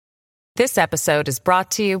This episode is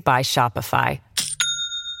brought to you by Shopify.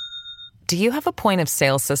 Do you have a point of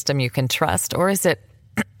sale system you can trust, or is it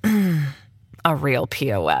a real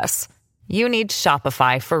POS? You need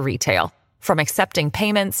Shopify for retail. From accepting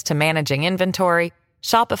payments to managing inventory,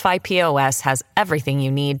 Shopify POS has everything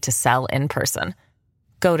you need to sell in person.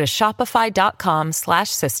 Go to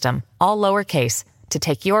shopify.com/system, all lowercase, to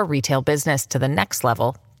take your retail business to the next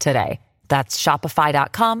level today. That's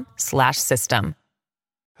shopify.com/system.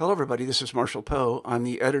 Hello, everybody. This is Marshall Poe. I'm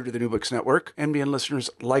the editor of the New Books Network. NBN listeners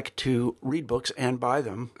like to read books and buy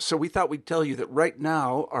them. So we thought we'd tell you that right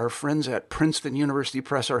now, our friends at Princeton University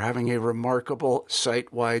Press are having a remarkable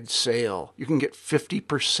site-wide sale. You can get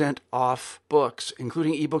 50% off books,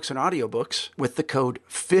 including ebooks and audiobooks, with the code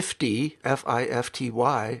 50,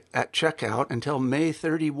 F-I-F-T-Y, at checkout until May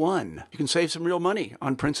 31. You can save some real money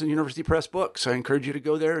on Princeton University Press books. I encourage you to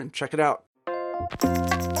go there and check it out.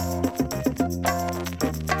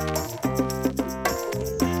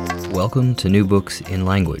 Welcome to New Books in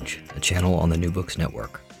Language, a channel on the New Books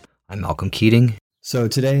Network. I'm Malcolm Keating. So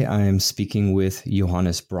today I am speaking with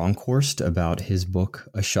Johannes Bronkhorst about his book,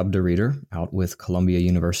 A Shabda Reader, out with Columbia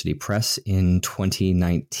University Press in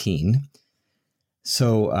 2019.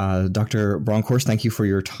 So Dr. Bronkhorst, thank you for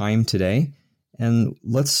your time today. And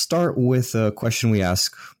let's start with a question we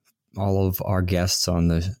ask all of our guests on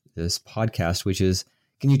this podcast, which is,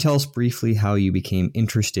 can you tell us briefly how you became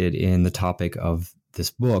interested in the topic of this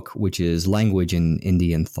book, which is language in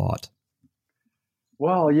Indian thought?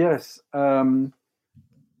 Well, yes.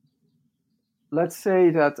 Let's say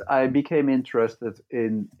that I became interested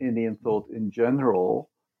in Indian thought in general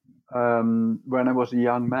when I was a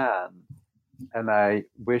young man, and I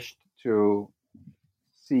wished to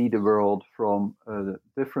see the world from a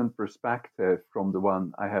different perspective from the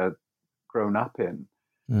one I had grown up in.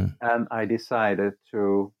 And I decided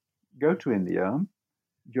to go to India,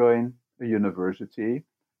 join a university,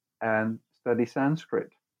 and study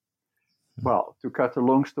Sanskrit. Well, to cut a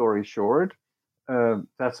long story short,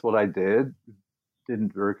 that's what I did.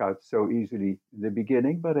 Didn't work out so easily in the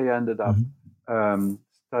beginning, but I ended up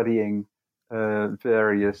studying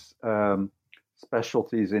various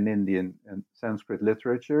specialties in Indian and Sanskrit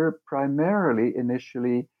literature, primarily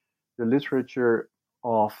initially the literature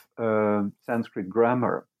of Sanskrit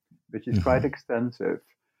grammar, which is quite extensive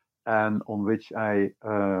and on which I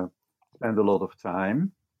spend a lot of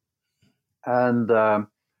time, and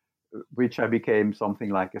which I became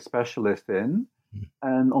something like a specialist in.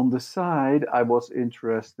 And on the side, I was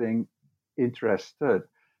interested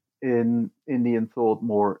in Indian thought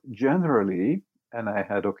more generally, and I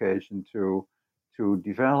had occasion to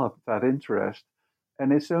develop that interest.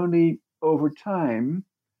 And it's only over time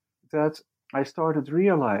that I started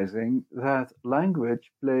realizing that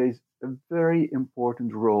language plays a very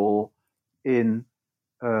important role in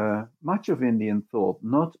much of Indian thought,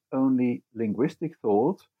 not only linguistic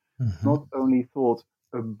thought, not only thought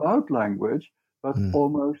about language, but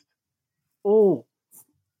almost all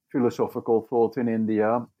philosophical thought in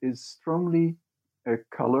India is strongly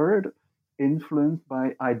colored, influenced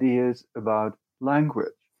by ideas about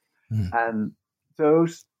language. And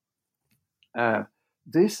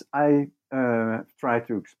this I try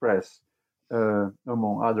to express,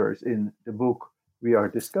 among others, in the book we are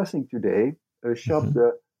discussing today, A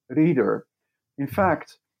Shabda Reader. In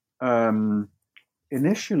fact,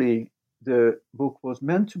 initially the book was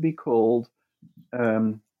meant to be called,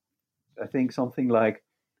 I think, something like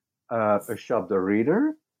A Shabda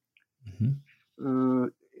Reader,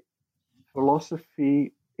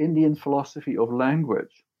 Indian philosophy of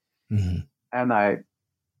language. And I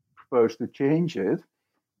proposed to change it.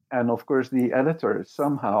 And of course, the editor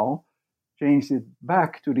somehow changed it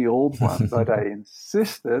back to the old one. But I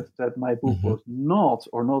insisted that my book was not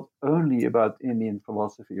only about Indian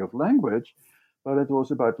philosophy of language, but it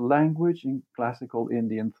was about language in classical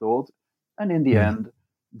Indian thought. And in the end,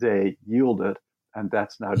 they yielded. And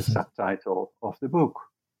that's now the subtitle of the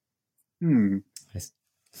book.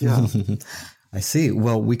 Yeah. I see.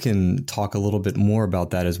 Well, we can talk a little bit more about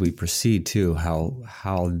that as we proceed too,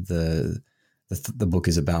 how the book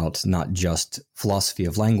is about not just philosophy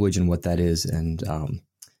of language and what that is, and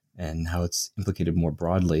how it's implicated more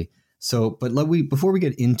broadly. So, but before we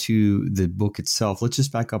get into the book itself, let's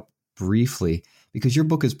just back up briefly, because your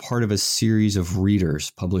book is part of a series of readers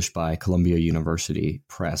published by Columbia University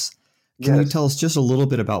Press. Can you tell us just a little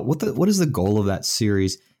bit about what is the goal of that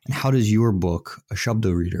series, and how does your book, A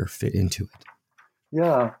Shabda Reader, fit into it?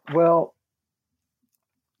 Yeah, well,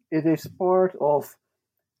 it is part of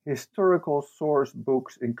historical source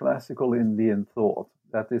books in classical Indian thought.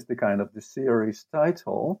 That is the kind of the series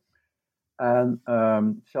title. And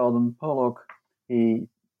Sheldon Pollock, he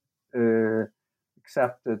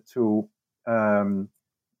accepted to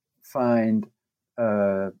find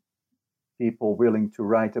people willing to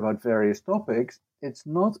write about various topics, it's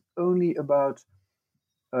not only about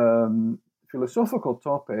philosophical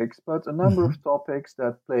topics, but a number of topics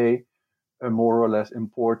that play a more or less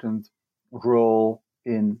important role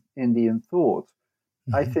in Indian thought.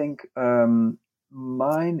 I think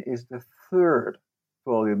mine is the third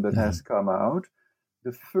volume that has come out.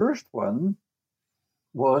 The first one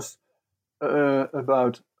was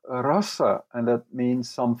about rasa, and that means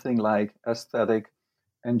something like aesthetic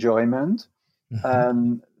enjoyment,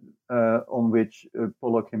 and on which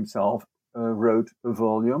Pollock himself wrote a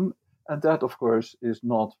volume. And that, of course, is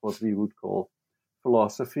not what we would call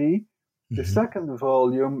philosophy. The second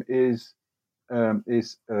volume is a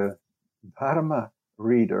Dharma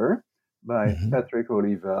reader by Patrick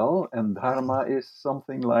Olivelle, and Dharma is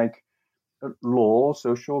something like law,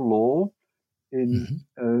 social law, in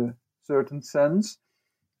a certain sense.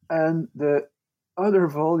 And the other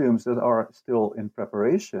volumes that are still in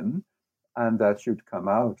preparation and that should come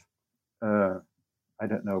out, I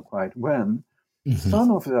don't know quite when,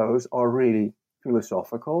 some of those are really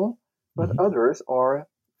philosophical, but others are,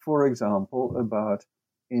 for example, about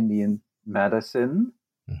Indian medicine,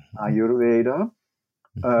 Ayurveda,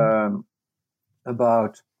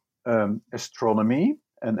 about astronomy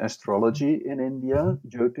and astrology in India,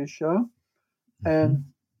 Jyotisha, and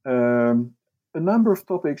a number of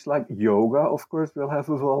topics like yoga, of course, will have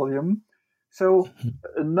a volume. So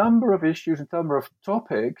a number of issues, a number of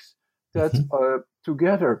topics that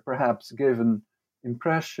together perhaps give an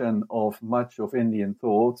impression of much of Indian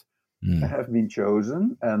thought have been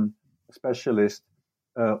chosen, and specialist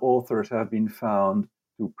authors have been found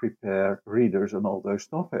to prepare readers on all those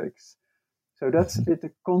topics. So that's a bit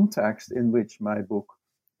the context in which my book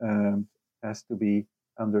has to be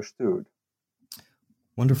understood.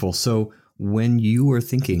 Wonderful. So when you were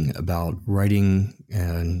thinking about writing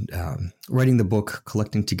and writing the book,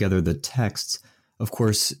 collecting together the texts, of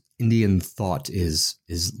course, Indian thought is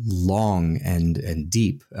long and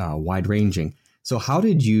deep, wide-ranging. So how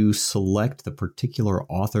did you select the particular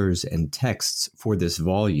authors and texts for this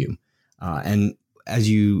volume? And as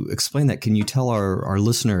you explain that, can you tell our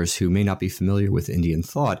listeners who may not be familiar with Indian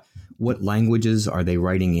thought, what languages are they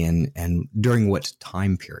writing in and during what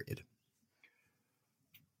time period?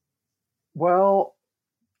 Well,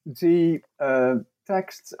 the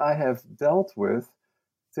texts I have dealt with,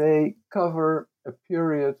 they cover a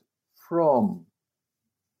period from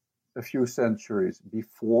a few centuries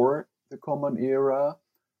before the Common Era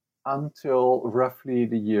until roughly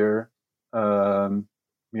the year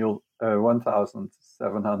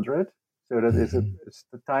 1700. So that is it's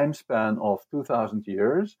the time span of 2000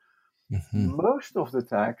 years. Most of the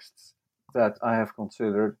texts that I have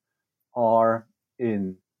considered are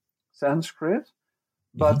in Sanskrit,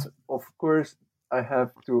 but of course I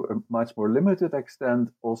have to a much more limited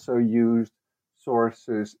extent also used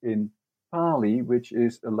sources in Pali, which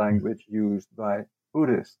is a language used by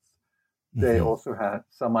Buddhists. They also had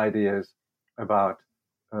some ideas about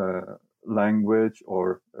language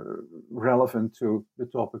or relevant to the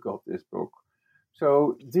topic of this book.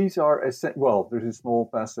 So these are, well, there's a small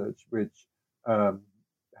passage which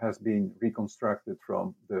has been reconstructed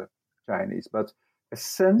from the Chinese, but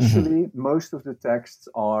essentially most of the texts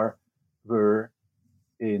were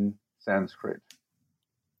in Sanskrit.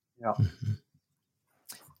 Yeah.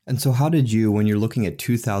 And so how did you, when you're looking at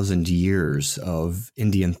 2,000 years of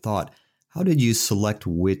Indian thought, how did you select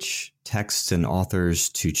which texts and authors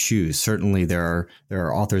to choose? Certainly there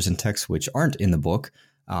are authors and texts which aren't in the book.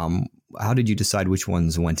 How did you decide which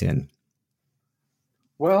ones went in?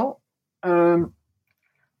 Well, of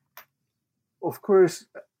course,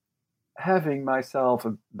 having myself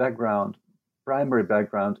a primary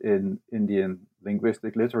background in Indian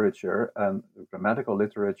linguistic literature and grammatical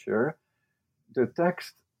literature, the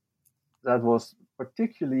text that was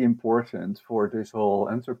particularly important for this whole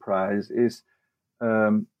enterprise is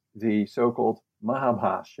the so-called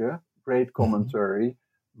Mahabhashya, great commentary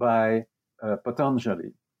by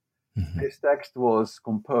Patanjali. This text was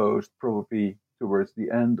composed probably towards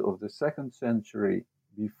the end of the 2nd century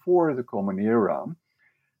before the Common Era.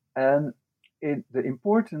 And the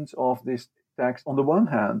importance of this text, on the one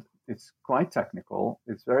hand, it's quite technical,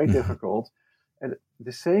 it's very difficult, and at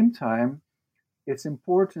the same time, its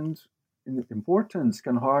importance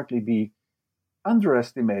can hardly be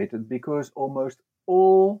underestimated because almost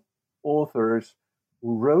all authors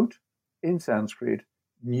who wrote in Sanskrit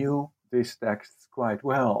knew this text quite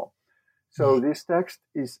well. So this text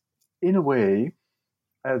is, in a way,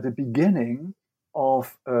 the beginning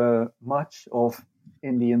of much of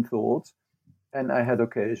Indian thought, and I had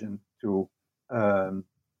occasion to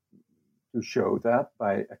show that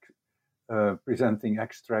by presenting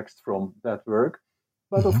extracts from that work,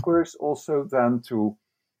 but of course also then to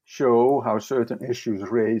show how certain issues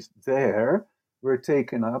raised there were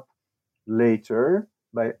taken up later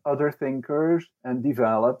by other thinkers and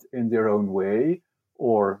developed in their own way,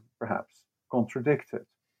 or perhaps contradicted.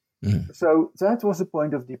 So that was a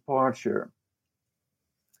point of departure.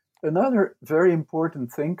 Another very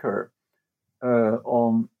important thinker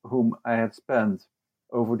on whom I had spent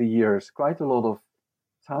over the years quite a lot of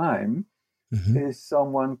time is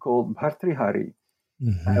someone called Bhartrihari,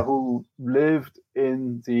 who lived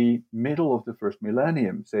in the middle of the first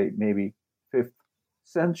millennium, say maybe 5th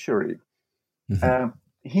century.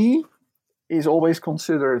 He is always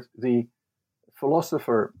considered the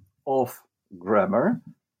philosopher of grammar,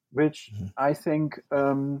 which I think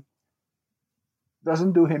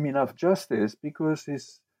doesn't do him enough justice, because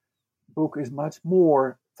his book is much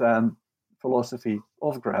more than philosophy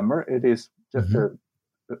of grammar. It is just a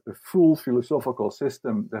full philosophical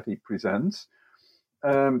system that he presents.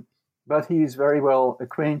 But he is very well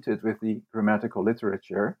acquainted with the grammatical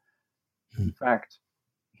literature. In fact,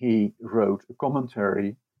 he wrote a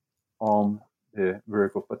commentary on the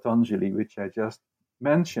work of Patanjali, which I just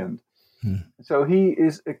mentioned. So he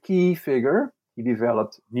is a key figure. He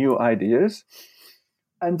developed new ideas.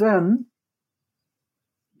 And then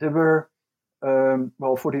there were,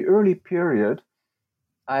 for the early period,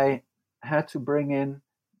 I had to bring in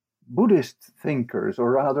Buddhist thinkers,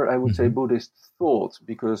 or rather, I would say Buddhist thought,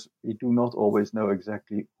 because we do not always know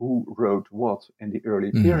exactly who wrote what in the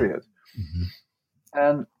early period.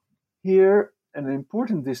 And here, an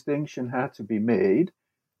important distinction had to be made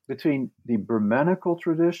between the Brahmanical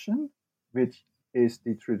tradition, which is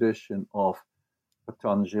the tradition of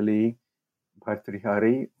Patanjali,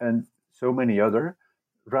 Bhartrihari, and so many other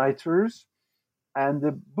writers, and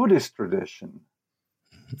the Buddhist tradition.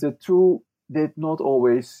 The two did not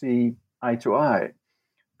always see eye to eye.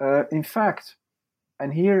 In fact,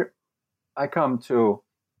 and here I come to,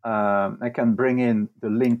 I can bring in the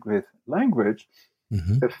link with language.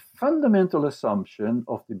 A fundamental assumption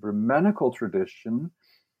of the Brahmanical tradition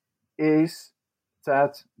is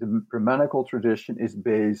that the Brahmanical tradition is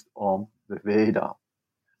based on the Veda.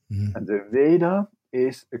 And the Veda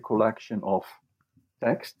is a collection of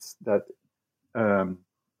texts that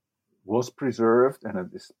was preserved, and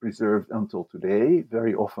it is preserved until today,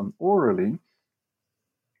 very often orally.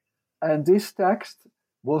 And this text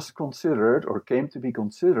was considered, or came to be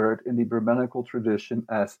considered, in the Brahmanical tradition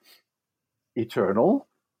as eternal,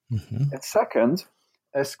 and second,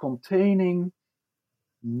 as containing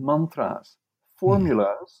mantras,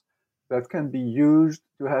 formulas that can be used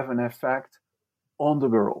to have an effect on the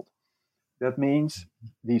world. That means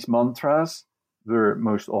these mantras were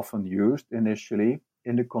most often used initially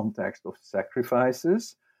in the context of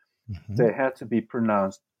sacrifices. They had to be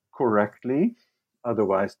pronounced correctly,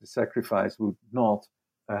 otherwise the sacrifice would not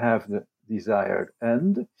have the desired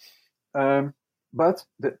end. But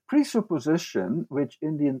the presupposition, which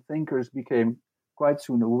Indian thinkers became quite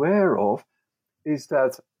soon aware of, is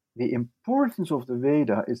that the importance of the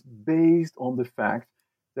Veda is based on the fact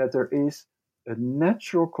that there is a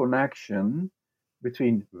natural connection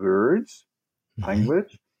between words,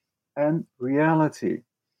 language, and reality.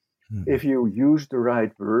 If you use the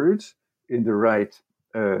right words in the right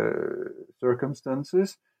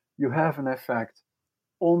circumstances, you have an effect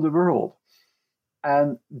on the world.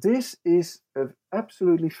 And this is an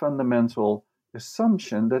absolutely fundamental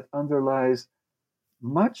assumption that underlies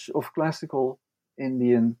much of classical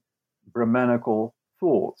Indian Brahmanical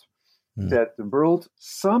thought, that the world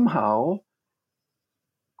somehow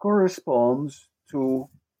corresponds to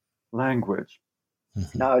language.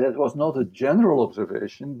 Now, that was not a general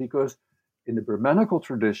observation, because in the Brahmanical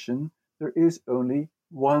tradition, there is only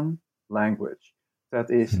one language,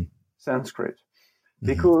 that is Sanskrit.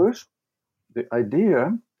 Because the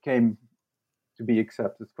idea came to be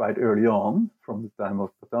accepted quite early on, from the time of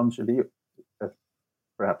Patanjali,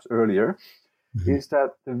 perhaps earlier, is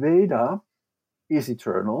that the Veda is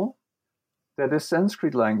eternal, that the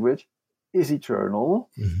Sanskrit language is eternal,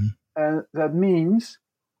 and that means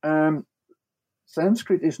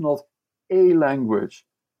Sanskrit is not a language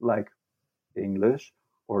like English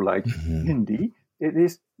or like Hindi. It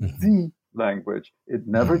is the language. It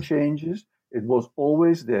never changes. It was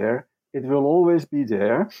always there. It will always be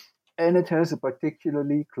there. And it has a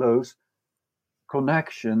particularly close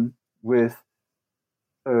connection with,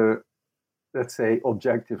 let's say,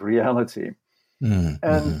 objective reality.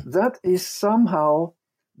 And that is somehow,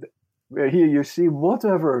 where here you see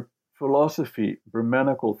whatever philosophy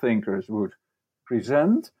Brahmanical thinkers would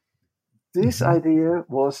present, this idea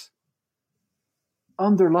was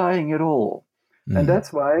underlying it all. And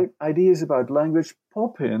that's why ideas about language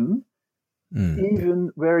pop in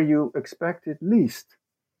even where you expect it least.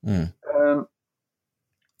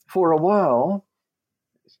 For a while,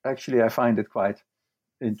 actually, I find it quite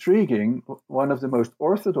intriguing. One of the most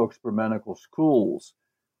orthodox Brahmanical schools,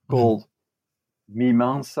 called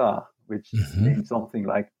Mimamsa, which means something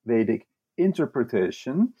like Vedic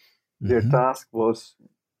interpretation, their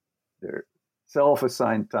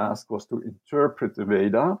self-assigned task was to interpret the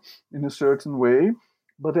Veda in a certain way,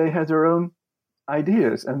 but they had their own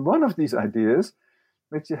ideas. And one of these ideas,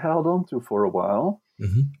 which they held on to for a while,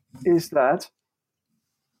 is that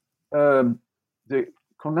the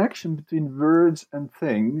connection between words and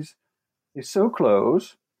things is so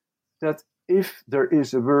close that if there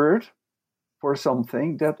is a word for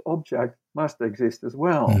something, that object must exist as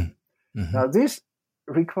well. Now, this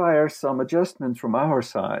requires some adjustment from our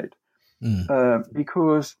side,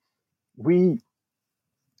 because we,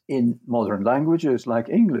 in modern languages like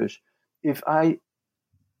English, if I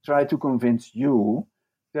try to convince you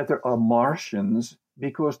that there are Martians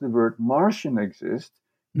because the word Martian exists,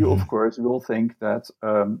 you, of course, will think that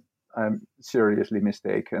I'm seriously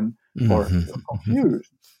mistaken or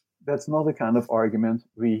confused. That's not the kind of argument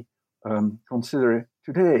we consider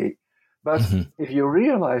today. But if you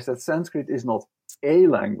realize that Sanskrit is not a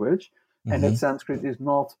language, and that Sanskrit is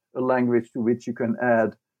not a language to which you can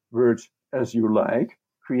add words as you like,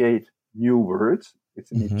 create new words,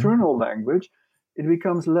 it's an eternal language, it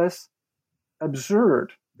becomes less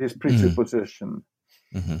absurd, this presupposition.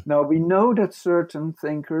 Now, we know that certain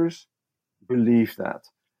thinkers believe that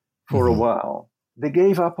for a while. They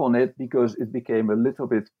gave up on it because it became a little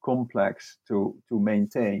bit complex to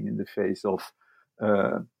maintain in the face of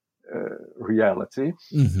reality.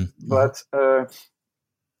 But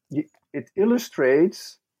it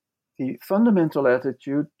illustrates the fundamental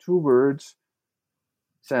attitude towards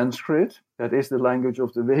Sanskrit, that is the language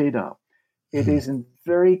of the Veda. It is in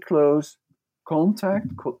very close contact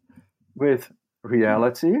with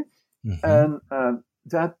reality, and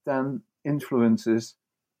that then influences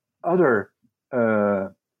other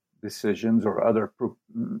decisions or other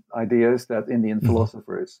ideas that Indian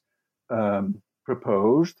philosophers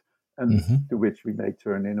proposed, and to which we may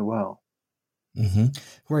turn in a while.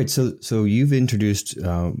 Right. So you've introduced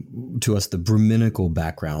to us the Brahminical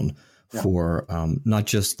background for not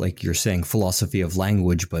just, like you're saying, philosophy of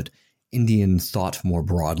language, but Indian thought more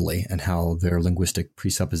broadly, and how their linguistic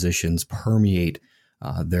presuppositions permeate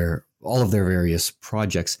all of their various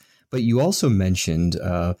projects. But you also mentioned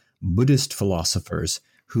Buddhist philosophers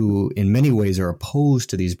who in many ways are opposed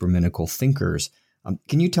to these Brahminical thinkers.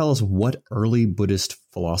 Can you tell us what early Buddhist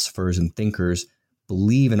philosophers and thinkers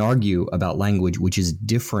believe and argue about language which is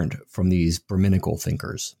different from these Brahminical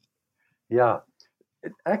thinkers? Yeah,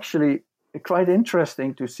 actually quite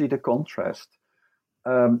interesting to see the contrast.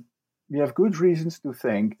 We have good reasons to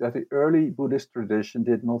think that the early Buddhist tradition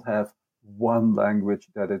did not have one language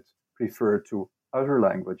that it preferred to other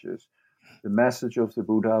languages. The message of the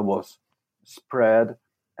Buddha was spread,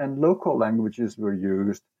 and local languages were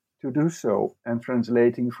used to do so, and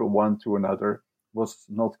translating from one to another was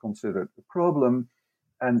not considered a problem.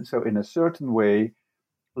 And so in a certain way,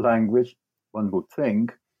 language, one would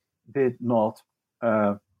think, did not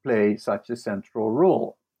play such a central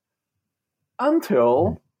role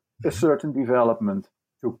until a certain development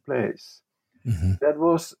took place. That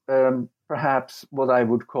was perhaps what I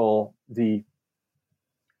would call the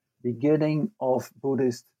beginning of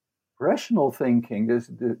Buddhist rational thinking. There's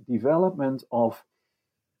the development of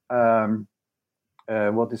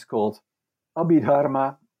what is called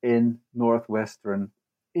Abhidharma in northwestern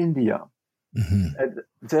India. And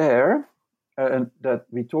there, that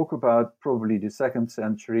we talk about probably the 2nd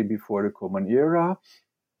century before the Common Era,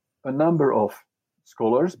 a number of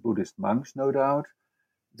scholars, Buddhist monks no doubt,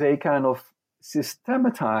 they kind of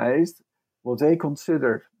systematized what they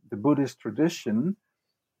considered the Buddhist tradition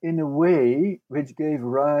in a way which gave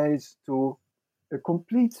rise to a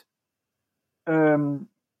complete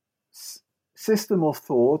system of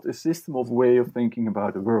thought, a system of way of thinking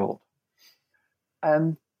about the world.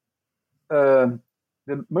 And the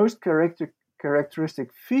most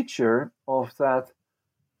characteristic feature of that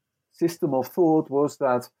system of thought was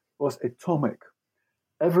atomic.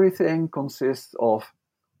 Everything consists of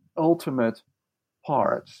ultimate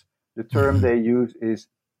parts. The term they use is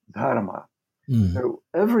dharma. So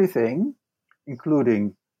everything,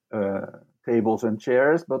 including tables and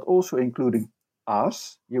chairs, but also including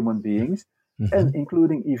us, human beings, and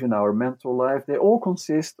including even our mental life, they all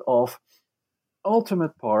consist of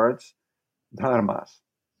ultimate parts, dharmas.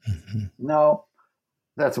 Now,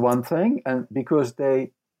 That's one thing. And because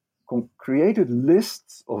they created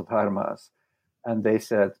lists of dharmas, and they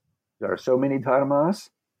said there are so many dharmas,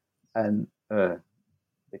 and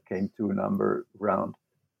they came to a number around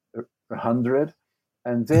 100,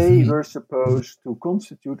 and they were supposed to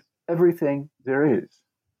constitute everything there is.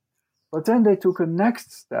 But then they took a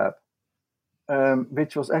next step,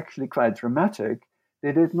 which was actually quite dramatic.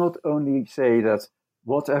 They did not only say that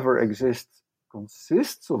whatever exists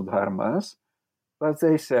consists of dharmas, but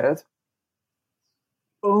they said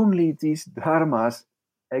only these dharmas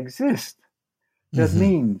exist. That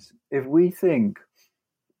means if we think,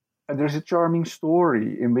 and there's a charming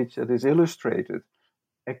story in which it is illustrated,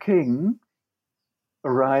 a king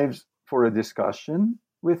arrives for a discussion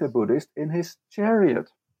with a Buddhist in his chariot.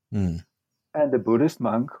 And the Buddhist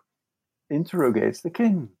monk interrogates the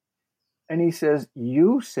king. And he says,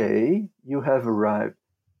 you say you have arrived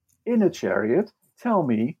in a chariot. Tell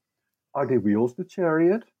me, are the wheels the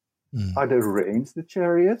chariot? Are the reins the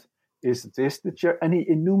chariot? Is this the chariot? And he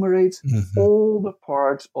enumerates all the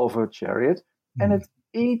parts of a chariot. And at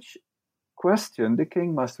each question, the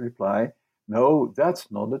king must reply, no,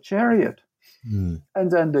 that's not a chariot.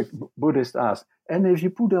 And then the Buddhist asks, and if you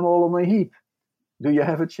put them all on a heap, do you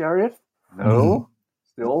have a chariot? No,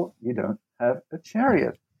 still you don't have a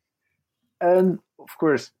chariot. And of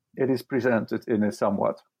course, it is presented in a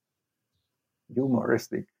somewhat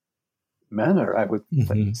humoristic manner, I would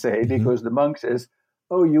say, because the monk says,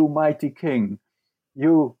 oh, you mighty king,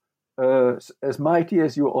 you, as mighty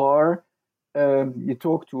as you are, you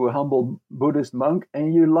talk to a humble Buddhist monk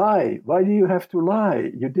and you lie. Why do you have to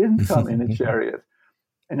lie? You didn't come in a chariot.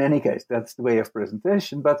 In any case, that's the way of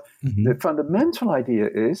presentation. But the fundamental idea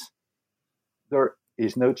is there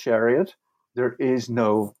is no chariot. There is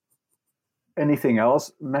no anything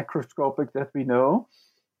else macroscopic that we know.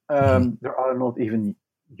 There are not even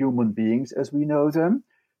human beings as we know them.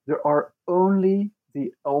 There are only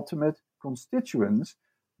the ultimate constituents,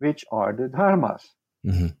 which are the dharmas.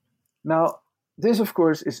 Now, this, of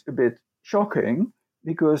course, is a bit shocking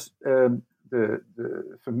because the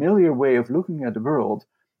familiar way of looking at the world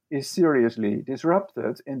is seriously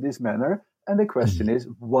disrupted in this manner. And the question is,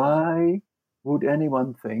 why would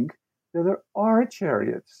anyone think that there are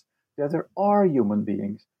chariots, that there are human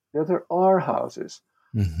beings, that there are houses?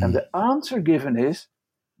 And the answer given is,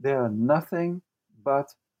 they are nothing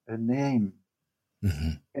but a name.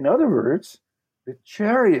 In other words, the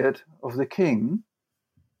chariot of the king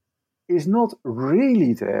is not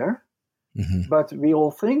really there, but we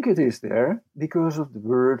all think it is there because of the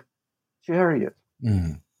word chariot.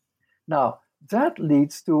 Now, that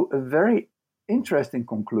leads to a very interesting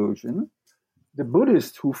conclusion. The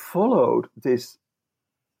Buddhists who followed this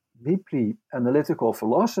deeply analytical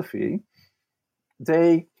philosophy,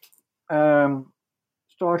 they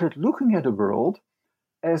started looking at the world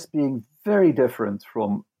as being very different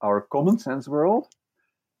from our common sense world,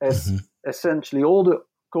 as essentially all the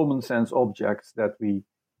common sense objects that we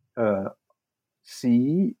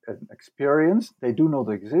see and experience, they do not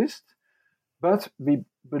exist, but we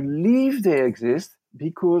believe they exist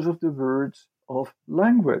because of the words of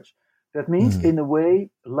language. That means, in a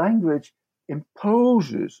way, language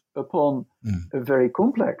imposes upon a very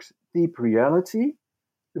complex, deep reality,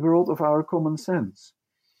 the world of our common sense.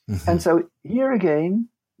 And so here again,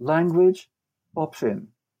 language pops in.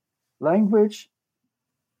 Language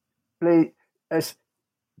as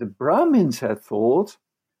the Brahmins had thought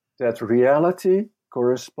that reality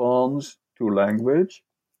corresponds to language,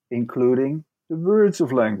 including the words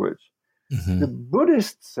of language. The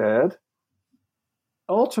Buddhists said,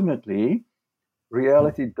 ultimately,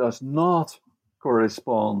 reality does not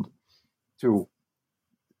correspond to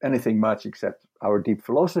anything much except our deep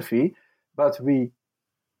philosophy, but we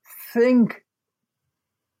think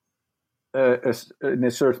in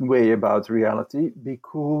a certain way about reality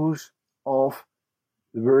because of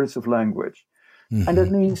the words of language. And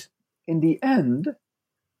that means, in the end,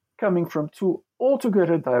 coming from two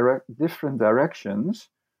altogether different directions,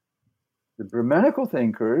 the Brahmanical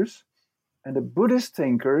thinkers and the Buddhist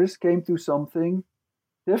thinkers came to something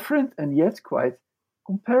different and yet quite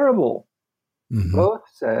comparable. Both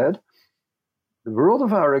said the world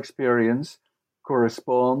of our experience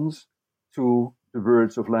corresponds to the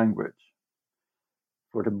words of language.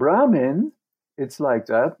 For the Brahmin, it's like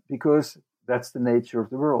that because that's the nature of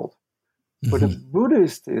the world. For the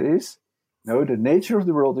Buddhist is, no, the nature of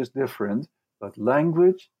the world is different, but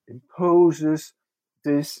language imposes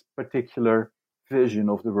this particular vision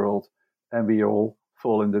of the world, and we all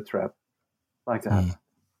fall in the trap like that.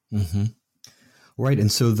 Right.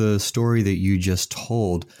 And so the story that you just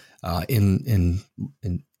told, In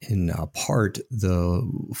part,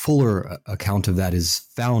 the fuller account of that is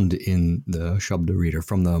found in the Shabda Reader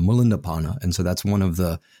from the Mulindapana, and so that's one of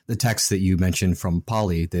the texts that you mentioned from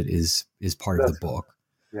Pali that is part of the book.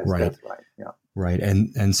 Yes, right? That's right. Yeah. Right,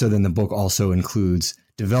 and so then the book also includes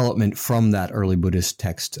development from that early Buddhist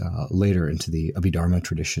text later into the Abhidharma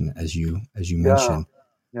tradition, as you mentioned.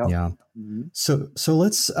 Yeah. Mm-hmm. So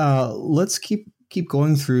let's keep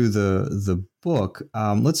going through the book.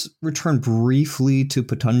 Let's return briefly to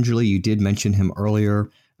Patanjali. You did mention him earlier,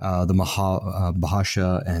 the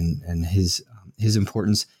Mahabhasha and his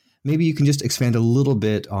importance. Maybe you can just expand a little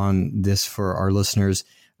bit on this for our listeners.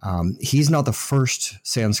 He's not the first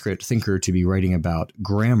Sanskrit thinker to be writing about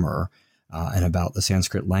grammar and about the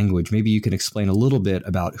Sanskrit language. Maybe you can explain a little bit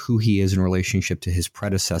about who he is in relationship to his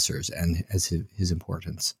predecessors and as his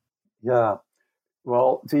importance. Yeah.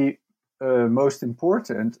 Well, the most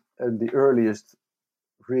important and the earliest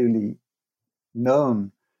really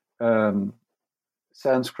known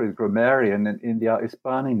Sanskrit grammarian in India is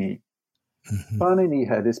Panini. Mm-hmm. Panini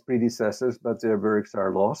had his predecessors, but their works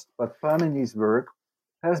are lost. But Panini's work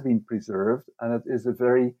has been preserved, and it is a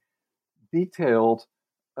very detailed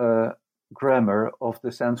grammar of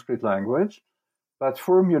the Sanskrit language, but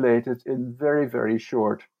formulated in very, very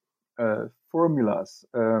short formulas,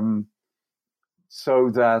 so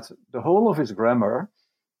that the whole of his grammar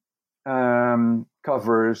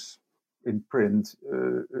covers in print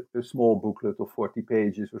a small booklet of 40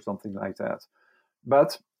 pages or something like that.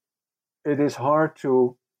 But it is hard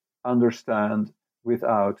to understand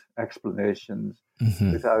without explanations,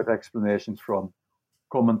 without explanations from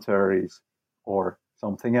commentaries or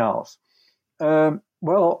something else. In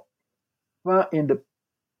the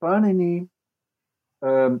Panini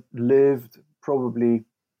lived probably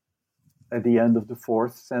at the end of the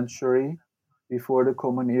 4th century before the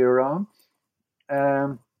Common Era.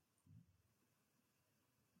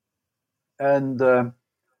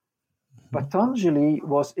 Patanjali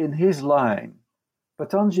was in his line.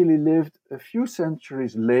 Patanjali lived a few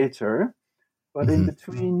centuries later, but in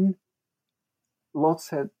between, lots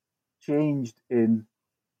had changed in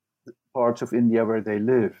parts of India where they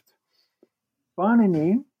lived.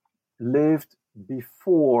 Panini lived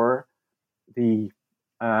before the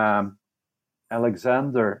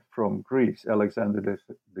Alexander from Greece, Alexander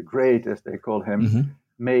the Great, as they call him,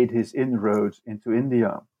 made his inroads into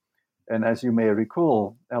India. And as you may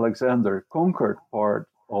recall, Alexander conquered part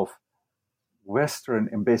of Western,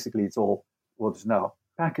 and basically it's all what is now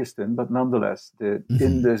Pakistan, but nonetheless, the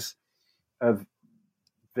Indus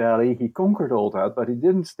Valley, he conquered all that, but he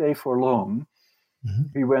didn't stay for long.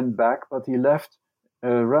 He went back, but he left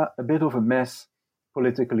a bit of a mess,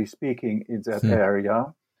 politically speaking, in that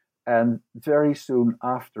area. And very soon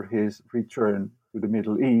after his return to the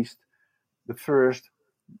Middle East, the first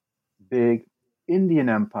big Indian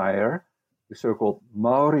empire, the so-called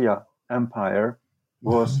Maurya Empire,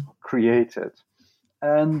 was created.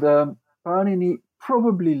 And Panini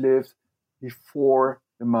probably lived before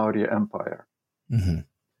the Maurya Empire.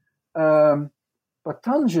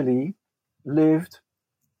 Patanjali lived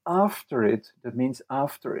after it, that means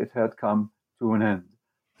after it had come to an end.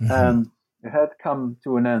 And it had come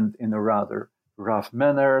to an end in a rather rough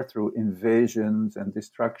manner through invasions and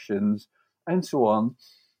destructions and so on.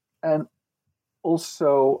 And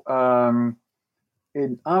also,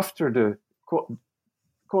 after the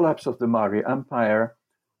collapse of the Maurya Empire,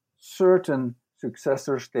 certain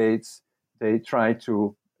successor states, they tried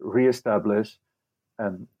to reestablish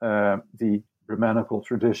the Brahmanical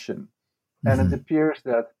tradition. And it appears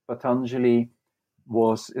that Patanjali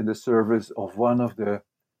was in the service of one of the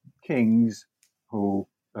kings who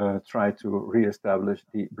tried to reestablish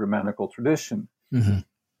the Brahmanical tradition. And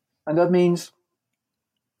that means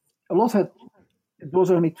it was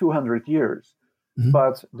only 200 years,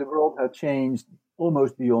 but the world had changed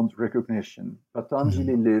almost beyond recognition.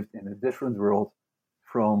 Patanjali lived in a different world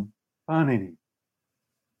from Panini.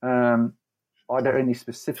 Are there any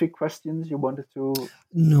specific questions you wanted to?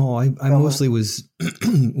 No, I mostly was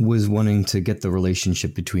wanting to get the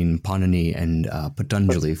relationship between Panini and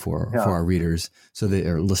Patanjali for our readers,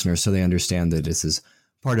 or listeners, so they understand that this is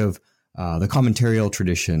part of the commentarial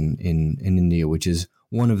tradition in India, which is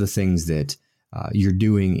one of the things that you're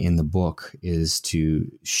doing in the book is to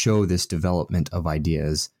show this development of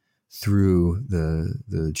ideas through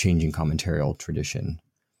the changing commentarial tradition.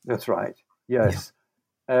 That's right. Yes,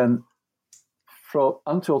 and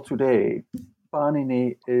until today,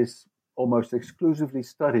 Panini is almost exclusively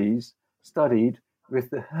studied with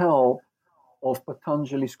the help of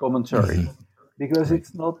Patanjali's commentary, because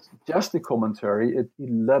it's not just a commentary, it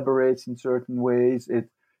elaborates in certain ways, it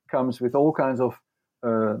comes with all kinds of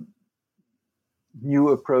new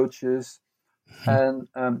approaches. And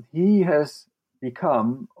he has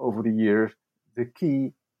become, over the years, the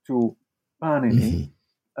key to Panini,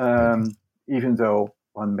 even though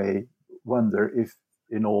one may wonder if,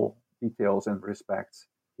 in all details and respects,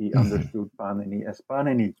 he understood Panini as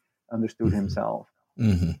Panini understood himself.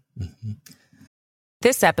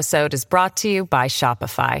 This episode is brought to you by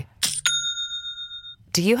Shopify.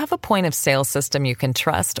 Do you have a point of sale system you can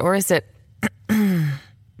trust, or is it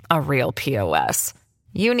a real POS?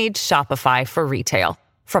 You need Shopify for retail.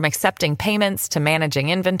 From accepting payments to managing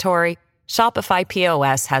inventory, Shopify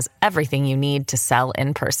POS has everything you need to sell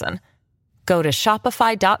in person. Go to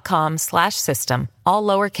shopify.com/system, all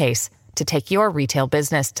lowercase, to take your retail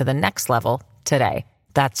business to the next level today.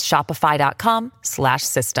 That's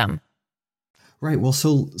shopify.com/system. Right. Well,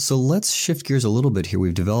 so let's shift gears a little bit here.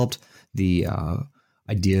 We've developed the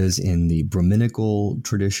ideas in the Brahminical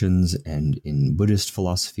traditions and in Buddhist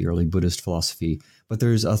philosophy, early Buddhist philosophy. But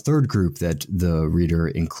there's a third group that the reader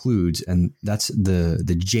includes, and that's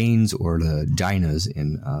the Jains, or the Jainas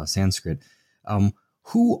in Sanskrit.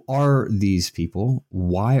 Who are these people?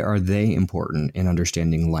 Why are they important in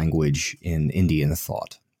understanding language in Indian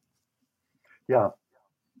thought? Yeah.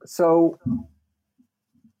 So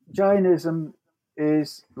Jainism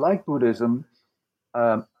is, like Buddhism,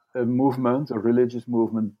 a movement, a religious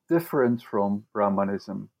movement, different from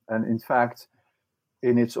Brahmanism. And in fact,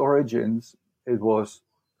 in its origins, it was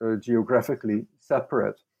geographically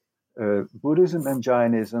separate. Buddhism and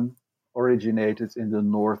Jainism originated in the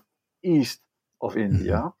northeast of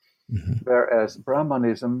India, whereas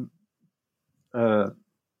Brahmanism,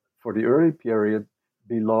 for the early period,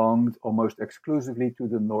 belonged almost exclusively to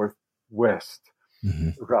the northwest,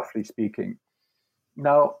 roughly speaking.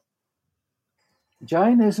 Now,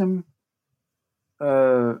 Jainism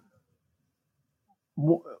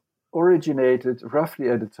originated roughly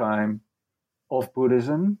at the time of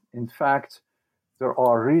Buddhism. In fact, there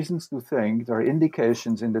are reasons to think, there are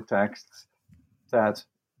indications in the texts that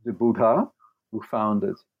the Buddha, who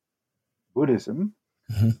founded Buddhism,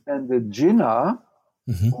 and the Jinnah,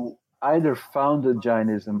 who either founded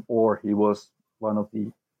Jainism or he was one of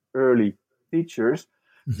the early teachers,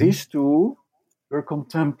 these two were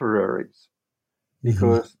contemporaries,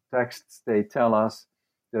 because texts, they tell us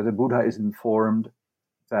that the Buddha is informed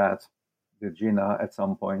that the Jinnah at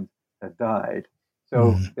some point had died.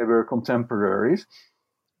 So they were contemporaries,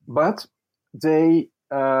 but they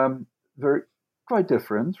were quite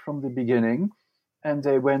different from the beginning, and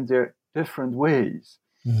they went their different ways.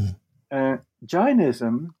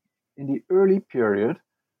 Jainism, in the early period,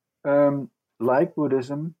 like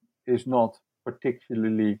Buddhism, is not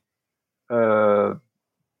particularly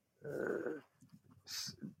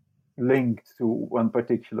linked to one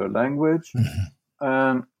particular language.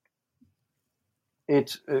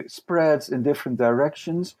 It spreads in different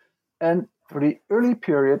directions, and for the early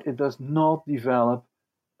period, it does not develop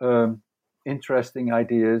interesting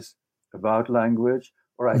ideas about language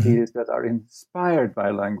or ideas that are inspired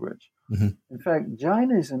by language. In fact,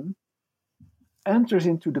 Jainism enters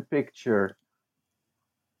into the picture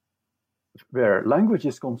where language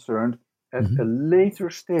is concerned at a later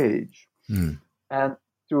stage. And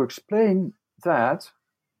to explain that,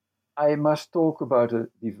 I must talk about a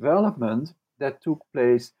development that took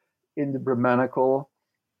place in the Brahmanical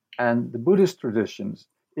and the Buddhist traditions.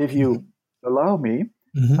 If you allow me,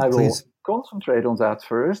 I will concentrate on that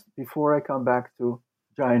first before I come back to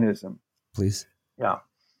Jainism. Please. Yeah.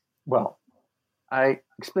 Well, I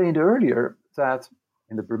explained earlier that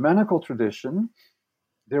in the Brahmanical tradition,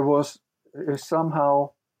 there was a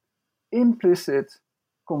somehow implicit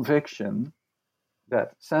conviction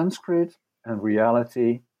that Sanskrit and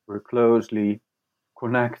reality were closely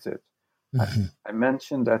connected. I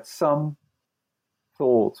mentioned that some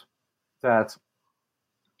thought that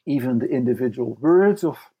even the individual words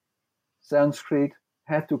of Sanskrit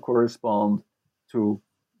had to correspond to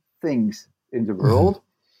things in the world.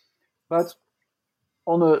 But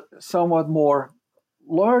on a somewhat more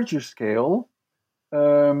larger scale,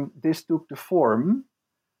 this took the form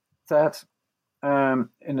that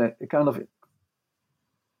in a kind of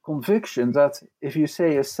conviction that if you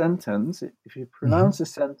say a sentence, if you pronounce a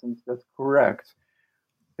sentence that's correct,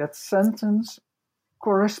 that sentence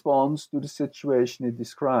corresponds to the situation it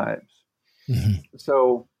describes.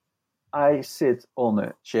 So I sit on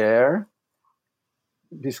a chair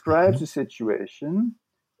describes a situation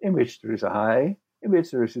in which there is a I, in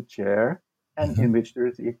which there is a chair, and in which there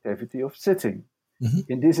is the activity of sitting.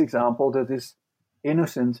 In this example, that is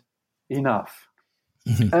innocent enough.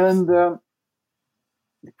 And the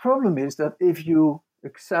problem is that if you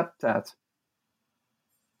accept that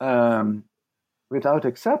without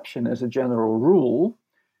exception, as a general rule,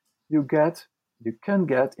 you can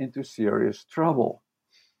get into serious trouble.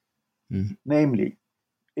 Namely,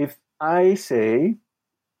 if I say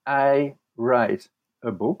I write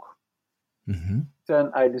a book,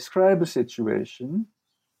 then I describe a situation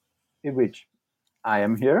in which I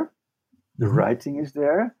am here, the writing is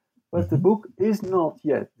there, but the book is not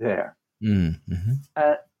yet there.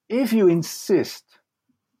 If you insist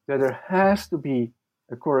that there has to be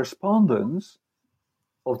a correspondence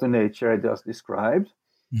of the nature I just described,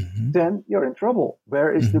 then you're in trouble.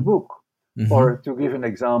 Where is the book? Or to give an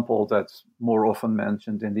example that's more often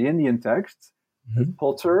mentioned in the Indian texts, a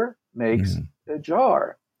potter makes a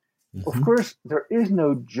jar. Of course, there is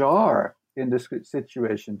no jar in the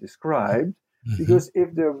situation described, because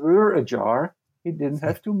if there were a jar, he didn't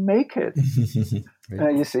have to make it.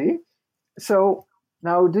 You see? So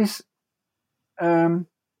now this,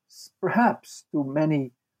 perhaps to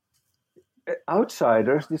many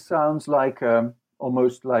outsiders, this sounds like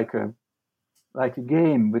almost like a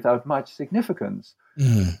game without much significance.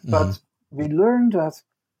 But we learned that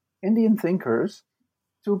Indian thinkers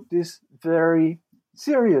took this very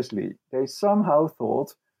seriously. They somehow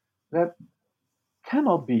thought that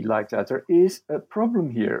cannot be like that. There is a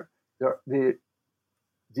problem here.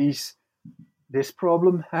 This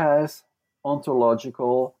problem has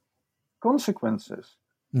ontological consequences.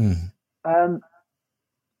 And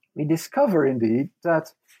we discover indeed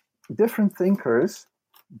that different thinkers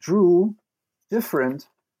drew different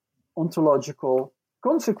ontological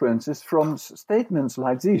consequences from statements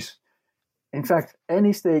like this. In fact,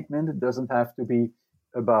 any statement, it doesn't have to be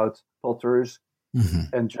about potters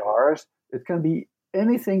and jars. It can be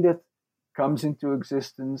anything that comes into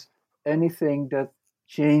existence, anything that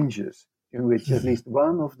changes, in which at least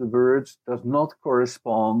one of the words does not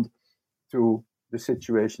correspond to the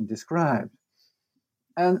situation described.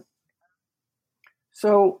 And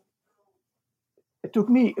so it took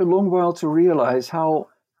me a long while to realize how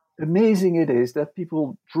amazing it is that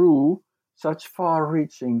people drew such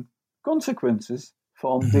far-reaching consequences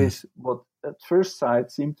from this, what at first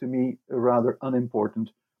sight seemed to me a rather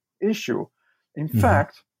unimportant issue. In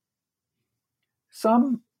fact,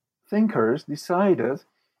 some thinkers decided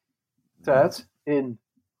that I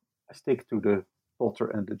stick to the potter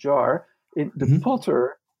and the jar, the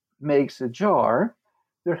potter makes a jar,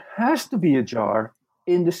 there has to be a jar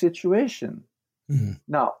in the situation.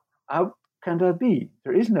 Now, how can that be?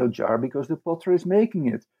 There is no jar because the potter is making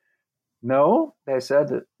it. No, they said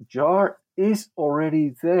the jar is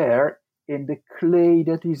already there in the clay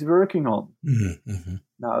that he's working on.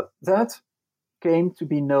 Now, that came to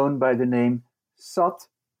be known by the name Sat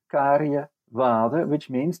Karya Vada, which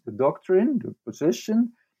means the doctrine, the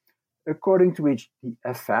position, according to which the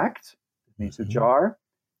effect, that means the jar,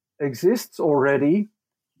 exists already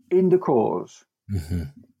in the cause.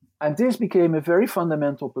 And this became a very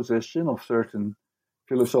fundamental position of certain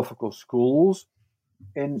philosophical schools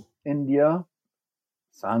in India,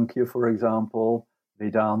 Sankhya, for example,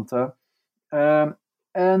 Vedanta,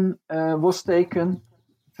 and was taken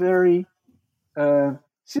very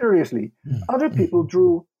seriously. Other people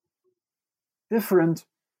drew different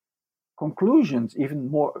conclusions, even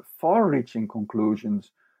more far-reaching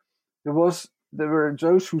conclusions. There were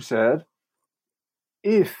those who said,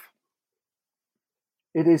 if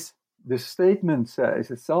it is the statement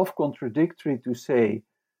says it's self-contradictory to say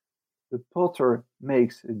the potter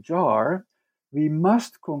makes a jar, we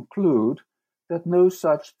must conclude that no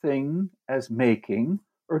such thing as making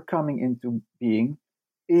or coming into being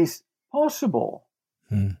is possible.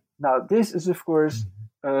 Now, this is, of course,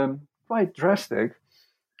 quite drastic.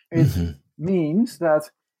 It means that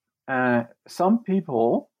some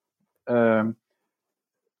people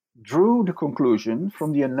drew the conclusion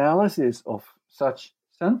from the analysis of such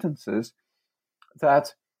sentences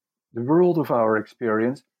that the world of our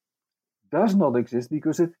experience does not exist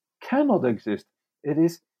because it cannot exist. It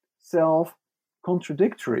is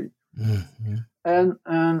self-contradictory. And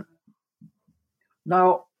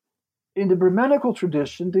now, in the Brahmanical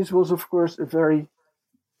tradition, this was, of course, a very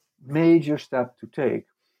major step to take.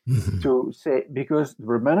 To say, because the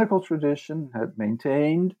Brahmanical tradition had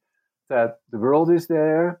maintained that the world is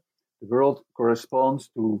there, the world corresponds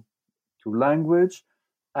to language,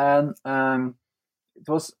 and it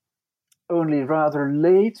was only rather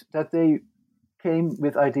late that they came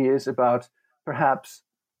with ideas about perhaps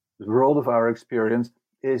the world of our experience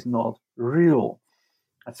is not real,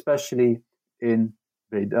 especially in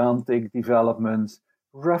Vedantic developments,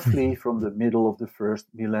 roughly from the middle of the first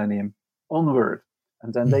millennium onward.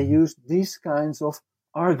 And then they used these kinds of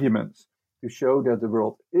arguments to show that the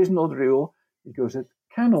world is not real because it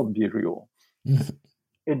cannot be real.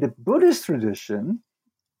 In the Buddhist tradition,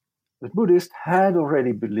 the Buddhists had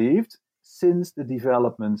already believed, since the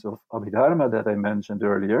developments of Abhidharma that I mentioned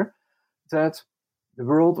earlier, that the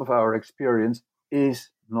world of our experience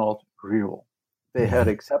is not real. They had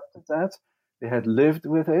accepted that, they had lived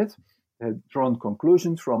with it, they had drawn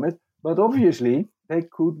conclusions from it, but obviously they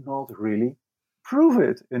could not really prove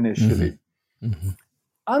it initially.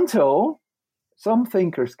 Until some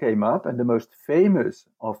thinkers came up, and the most famous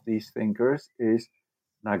of these thinkers is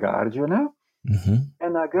Nagarjuna. And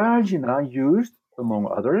Nagarjuna used, among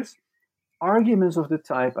others, arguments of the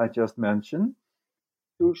type I just mentioned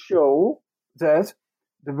to show that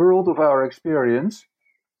the world of our experience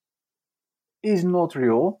is not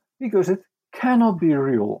real because it cannot be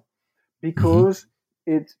real, because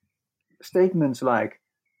statements like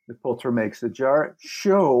the potter makes a jar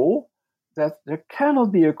show that there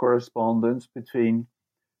cannot be a correspondence between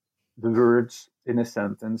the words in a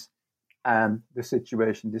sentence and the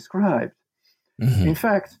situation described. In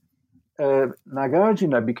fact,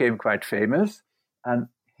 Nagarjuna became quite famous, and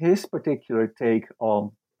his particular take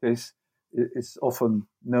on this is often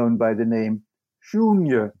known by the name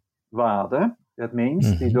Shunyavada. That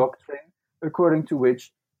means the doctrine according to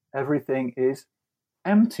which everything is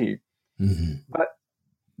empty. But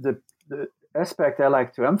the aspect I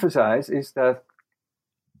like to emphasize is that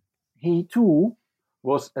he too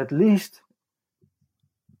was, at least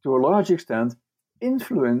to a large extent,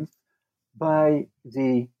 influenced by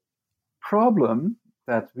the problem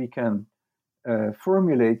that we can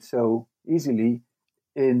formulate so easily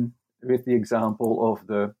with the example of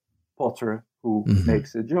the potter who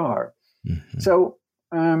makes a jar. So,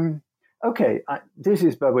 this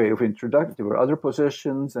is by way of introduction. There were other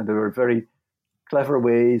positions, and there were very clever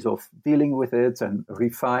ways of dealing with it and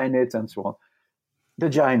refine it and so on. The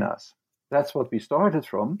Jainas, that's what we started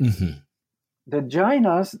from. The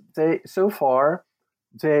Jainas,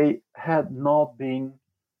 they had not been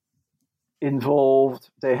involved.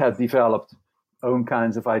 They had developed own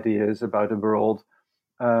kinds of ideas about the world,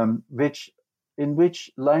 in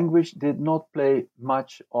which language did not play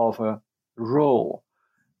much of a role.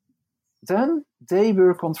 Then they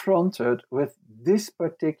were confronted with this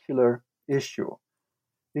particular issue,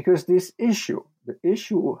 because this issue, the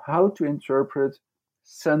issue of how to interpret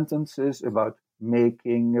sentences about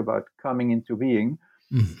making, about coming into being,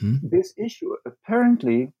 this issue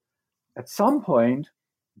apparently at some point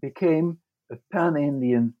became a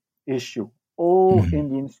pan-Indian issue. All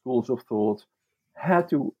Indian schools of thought had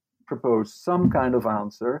to propose some kind of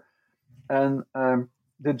answer, and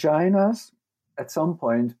the Jainas at some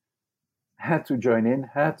point had to join in,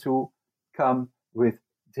 had to come with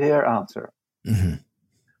their answer.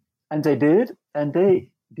 And they did, and they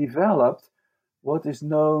developed what is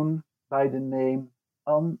known by the name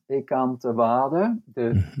Anekantavada,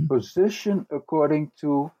 the position according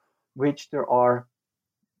to which there are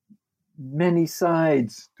many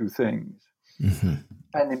sides to things.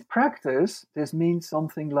 And in practice, this means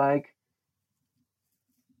something like,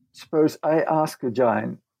 suppose I ask a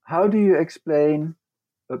Jain, how do you explain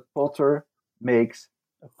a potter makes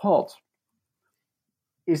a pot?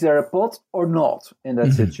 Is there a pot or not in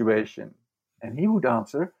that situation? And he would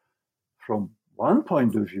answer, from one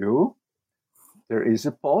point of view, there is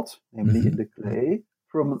a pot, namely in the clay.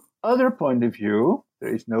 From another point of view,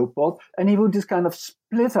 there is no pot. And he would just kind of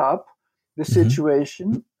split up the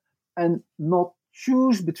situation and not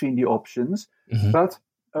choose between the options, but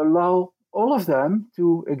allow all of them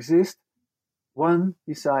to exist one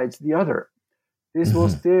besides the other. This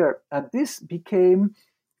was there, and this became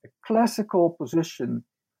a classical position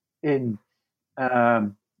in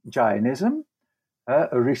Jainism.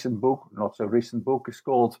 A recent book, not so recent book, is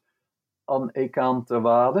called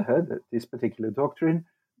Anekantavada, this particular doctrine,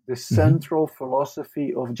 the central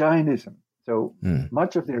philosophy of Jainism. So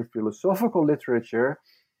much of their philosophical literature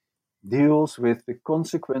deals with the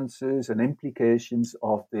consequences and implications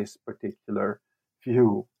of this particular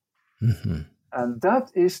view. And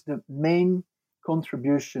that is the main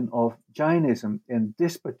contribution of Jainism in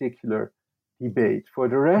this particular debate. For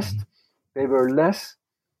the rest, they were less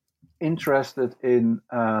interested in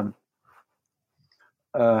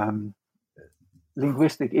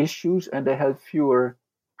linguistic issues, and they had fewer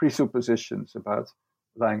presuppositions about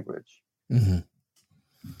language.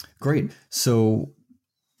 Great. So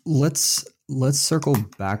let's circle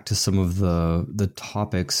back to some of the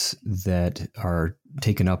topics that are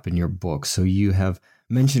taken up in your book. So you have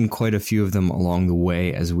mentioned quite a few of them along the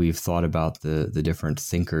way as we've thought about the different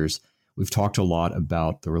thinkers. We've talked a lot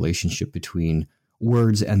about the relationship between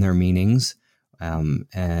words and their meanings.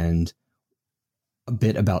 And a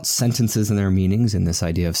bit about sentences and their meanings, and this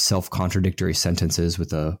idea of self-contradictory sentences with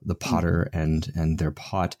the potter and their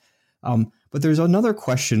pot. But there's another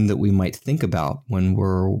question that we might think about when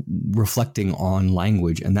we're reflecting on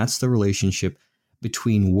language, and that's the relationship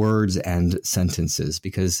between words and sentences,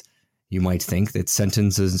 because you might think that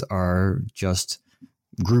sentences are just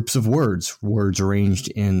groups of words arranged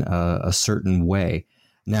in a certain way.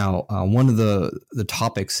 Now, one of the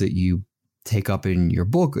topics that you take up in your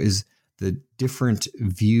book is the different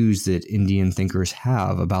views that Indian thinkers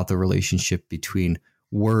have about the relationship between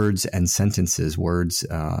words and sentences, words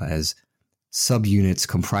as subunits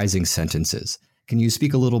comprising sentences. Can you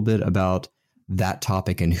speak a little bit about that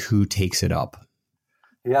topic and who takes it up?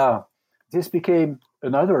 Yeah, this became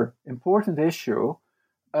another important issue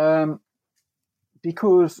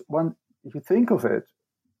because if you think of it,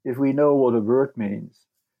 if we know what a word means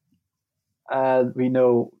and we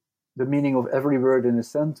know the meaning of every word in a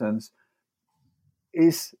sentence,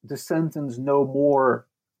 is the sentence no more,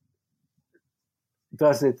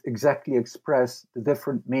 does it exactly express the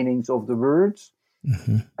different meanings of the words?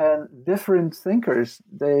 Mm-hmm. And different thinkers,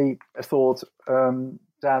 they thought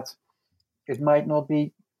that it might not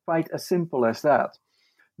be quite as simple as that.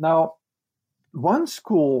 Now, one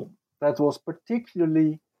school that was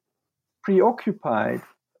particularly preoccupied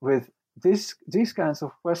with these kinds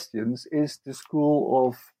of questions is the school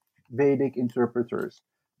of Vedic interpreters,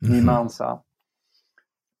 Mimamsa.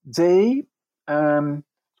 They,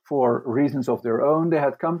 for reasons of their own, they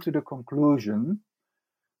had come to the conclusion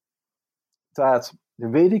that the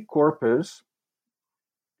Vedic corpus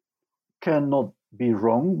cannot be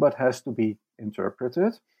wrong, but has to be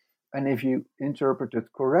interpreted. And if you interpret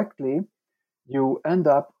it correctly, you end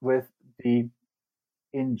up with the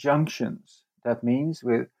injunctions. That means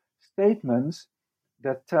with statements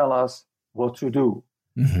that tell us what to do.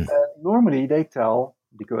 Mm-hmm. Normally they tell,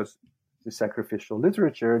 because the sacrificial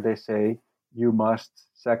literature, they say you must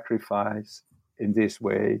sacrifice in this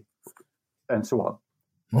way, and so on.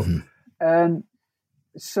 Mm-hmm. And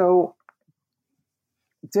so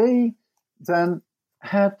they then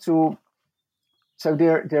had to, so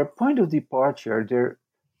their point of departure there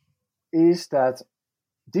is that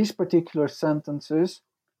these particular sentences,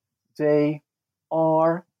 they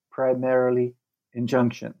are primarily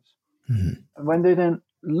injunctions. Mm-hmm. And when they then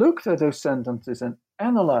looked at those sentences and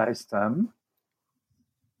analyzed them,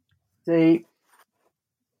 they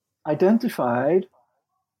identified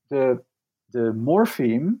the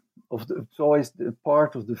morpheme of it's always the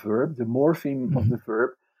part of the verb, the morpheme mm-hmm. of the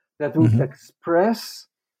verb that would mm-hmm. express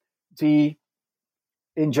the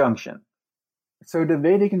injunction. So the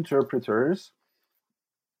Vedic interpreters,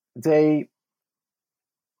 they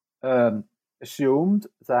assumed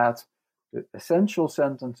that the essential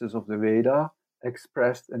sentences of the Veda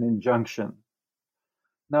expressed an injunction.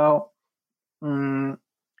 Now,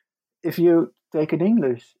 if you take an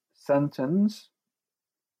English sentence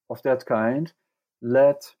of that kind,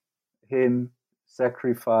 let him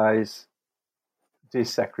sacrifice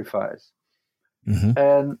this sacrifice. Mm-hmm.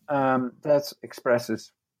 And that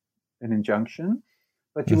expresses an injunction,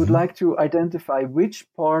 but you mm-hmm. would like to identify which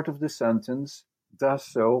part of the sentence does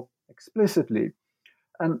so explicitly.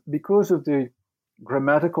 And because of the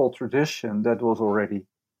grammatical tradition that was already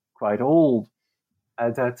quite old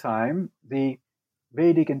at that time, the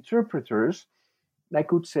Vedic interpreters, they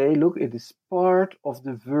could say, look, it is part of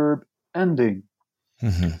the verb ending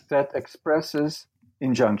mm-hmm. that expresses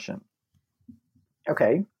injunction.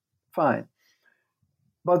 Okay, fine.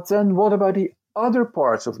 But then what about the other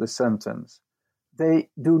parts of the sentence? They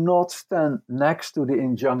do not stand next to the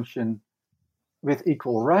injunction with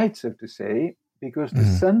equal right, so to say, because the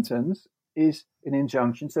mm-hmm. sentence is an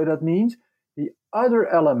injunction. So that means the other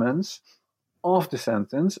elements of the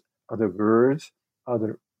sentence, other words,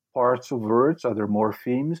 other parts of words, other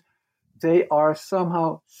morphemes, they are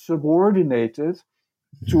somehow subordinated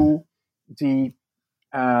mm-hmm. to the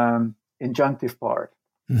injunctive part.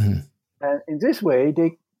 Mm-hmm. And in this way,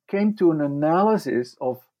 they came to an analysis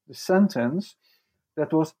of the sentence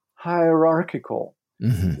that was hierarchical.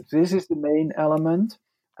 Mm-hmm. This is the main element,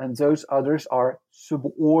 and those others are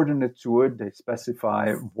subordinate to it. They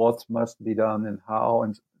specify what must be done and how,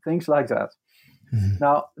 and things like that. Mm-hmm.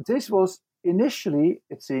 Now, this was initially,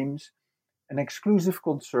 it seems, an exclusive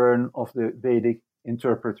concern of the Vedic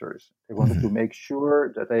interpreters. They wanted mm-hmm. to make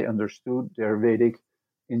sure that they understood their Vedic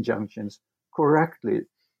injunctions correctly.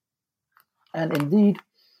 And indeed,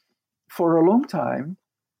 for a long time,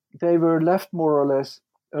 they were left more or less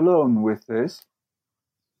alone with this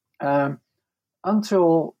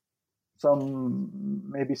until some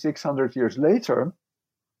maybe 600 years later,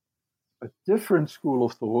 a different school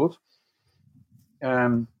of thought,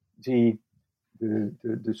 the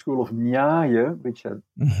the school of Nyaya, which had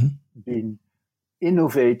been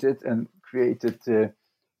innovated and created the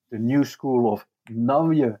new school of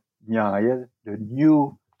Navya Nyaya, the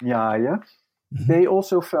new Nyaya. They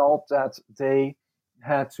also felt that they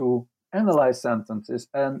had to analyze sentences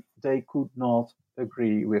and they could not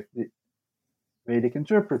agree with the Vedic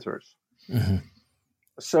interpreters.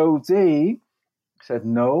 So they said,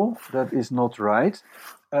 no, that is not right.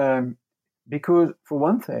 Because, for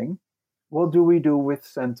one thing, what do we do with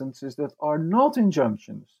sentences that are not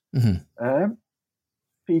injunctions?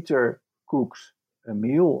 Peter cooks a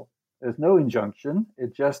meal. There's no injunction.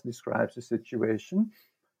 It just describes a situation.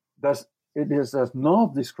 It does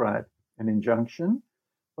not describe an injunction.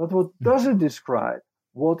 But what does it describe?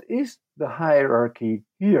 What is the hierarchy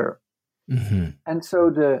here? And so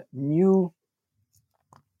the new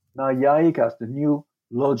Nayayikas, the new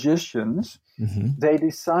logicians, they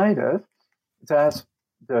decided that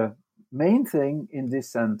the main thing in this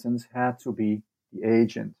sentence had to be the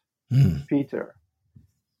agent, Peter.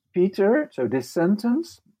 Peter, so this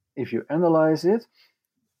sentence, if you analyze it,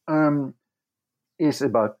 is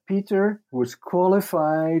about Peter, who is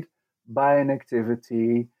qualified by an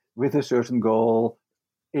activity with a certain goal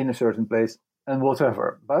in a certain place and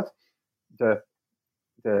whatever. But the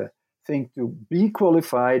thing to be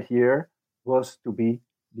qualified here was to be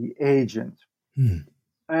the agent.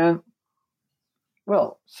 And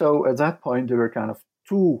well, so at that point there were kind of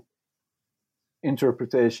two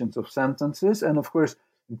interpretations of sentences, and of course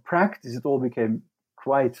in practice it all became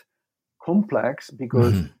quite complex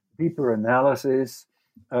because deeper analysis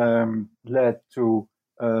led to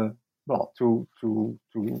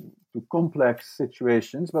complex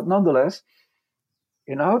situations. But nonetheless,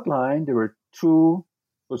 in outline there were two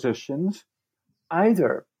positions: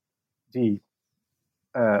 either the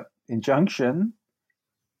injunction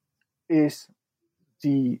is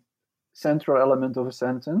the central element of a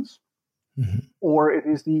sentence, or it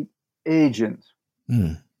is the agent.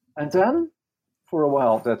 And then, for a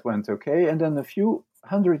while, that went okay. And then a few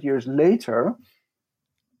hundred years later,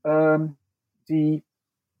 the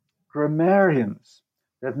grammarians,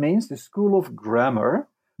 that means the school of grammar,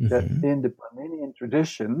 that in the Paninian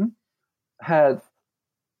tradition had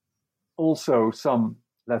also some,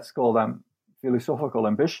 let's call them, philosophical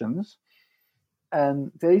ambitions.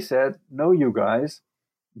 And they said, no, you guys,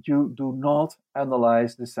 you do not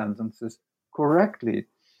analyze the sentences correctly.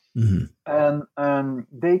 And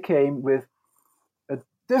they came with a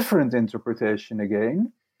different interpretation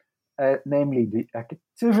again, namely the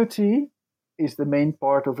activity is the main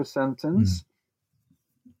part of a sentence,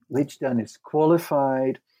 which then is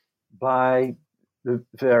qualified by the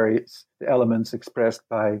various elements expressed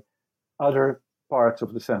by other parts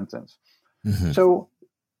of the sentence. So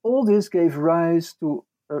all this gave rise to,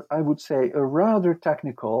 I would say, a rather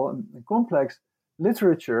technical and complex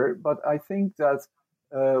literature, but I think that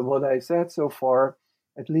what I said so far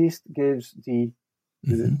at least gives the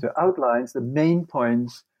outlines, the main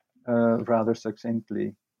points, rather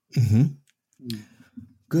succinctly.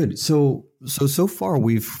 Good. So far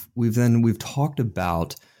we've talked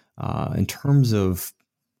about in terms of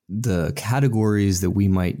the categories that we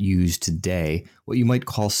might use today, what you might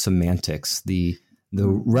call semantics, the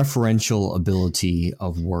referential ability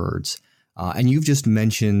of words. And you've just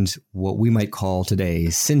mentioned what we might call today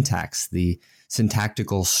syntax, the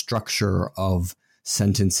syntactical structure of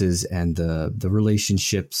sentences and the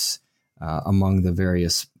relationships among the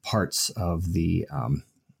various parts of the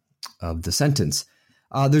sentence.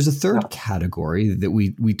 There's a third category that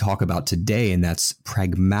we talk about today, and that's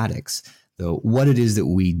pragmatics, what it is that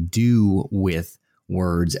we do with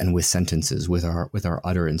words and with sentences, with our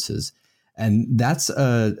utterances. And that's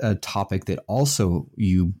a topic that also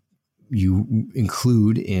you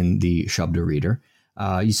include in the Shabda Reader.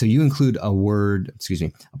 So you include a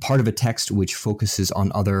part of a text which focuses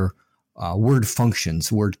on other word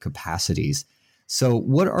functions, word capacities. So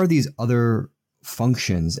what are these other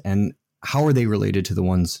functions, and how are they related to the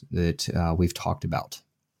ones that we've talked about?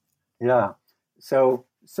 Yeah. So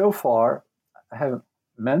far, I haven't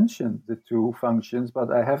mentioned the two functions, but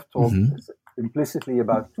I have talked implicitly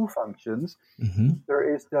about two functions.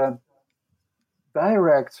 There is the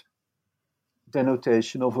direct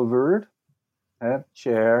denotation of a word.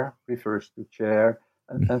 Chair refers to chair,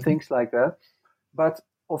 and things like that. But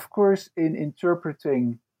of course, in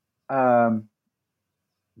interpreting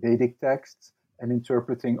Vedic texts and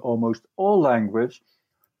interpreting almost all language,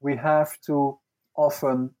 we have to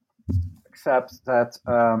often accept that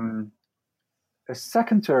a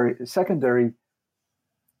secondary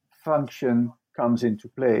function comes into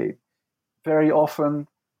play. Very often,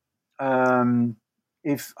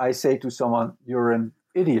 if I say to someone, "You're an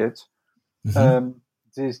idiot,"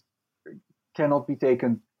 This cannot be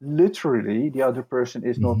taken literally. The other person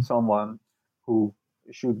is not someone who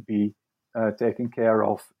should be taken care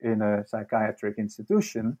of in a psychiatric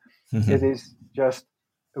institution. It is just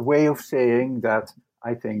a way of saying that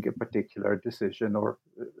I think a particular decision or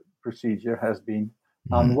procedure has been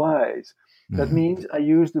unwise. That means I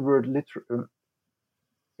use the word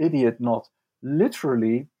idiot not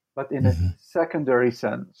literally, but in a secondary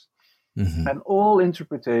sense. And all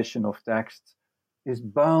interpretation of text is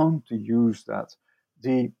bound to use that.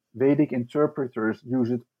 The Vedic interpreters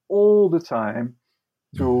use it all the time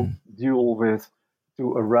to deal with,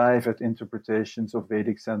 to arrive at interpretations of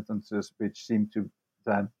Vedic sentences which seem to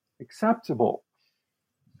them acceptable.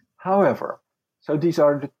 However, so these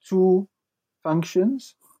are the two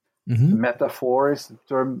functions. Metaphor is the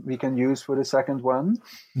term we can use for the second one,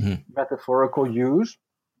 metaphorical use.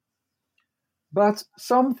 But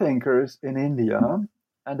some thinkers in India,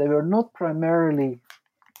 and they were not primarily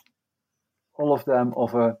all of them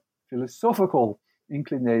of a philosophical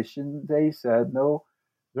inclination, they said, no,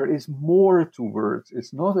 there is more to words.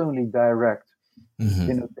 It's not only direct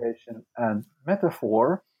denotation and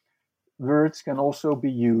metaphor. Words can also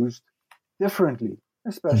be used differently,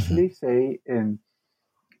 especially, say, in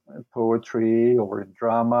poetry or in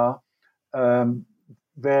drama,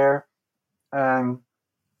 where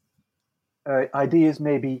ideas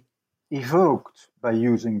may be evoked by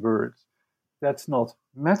using words. That's not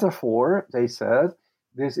metaphor, they said.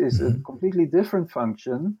 This is a completely different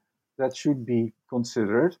function that should be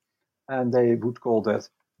considered, and they would call that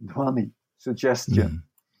dhvani, suggestion.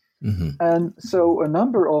 And so a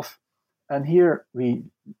number of, and here we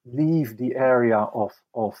leave the area of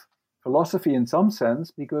philosophy in some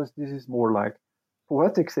sense, because this is more like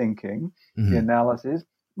poetic thinking, the analysis,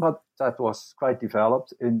 but that was quite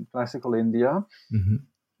developed in classical India.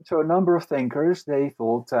 So a number of thinkers, they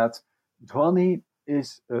thought that dhvani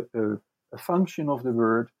is a function of the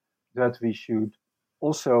word that we should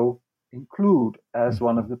also include as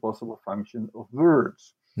one of the possible functions of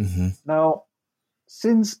words. Now,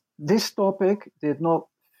 since this topic did not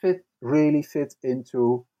really fit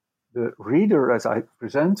into the reader as I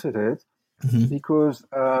presented it, because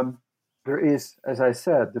there is, as I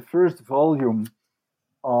said, the first volume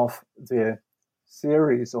of the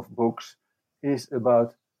series of books is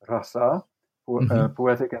about rasa,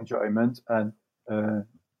 poetic enjoyment, and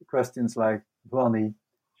questions like dhvani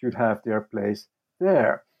should have their place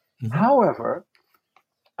there. However,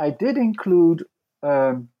 I did include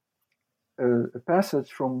a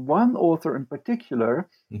passage from one author in particular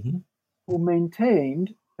who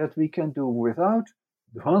maintained that we can do without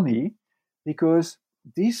dhvani because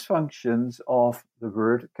these functions of the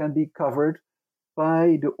word can be covered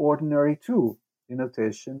by the ordinary two,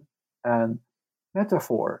 denotation and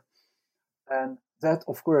metaphor. And that,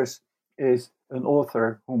 of course, is an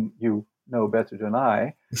author whom you know better than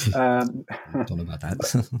I. Don't know about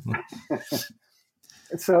that.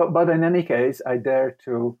 So, but in any case, I dare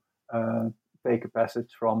to take a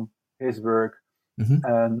passage from his work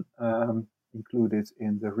and include it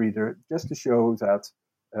in the reader, just to show that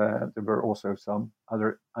there were also some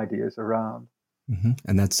other ideas around.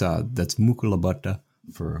 And that's Mukulabhatta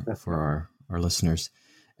for our listeners.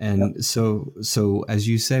 And so as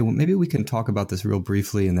you say, well, maybe we can talk about this real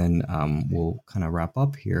briefly, and then we'll kind of wrap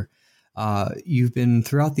up here. You've been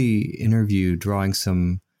throughout the interview drawing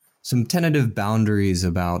some tentative boundaries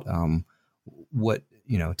about what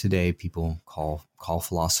today people call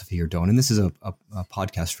philosophy or don't. And this is a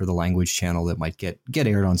podcast for the Language Channel that might get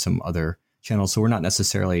aired on some other channels. So we're not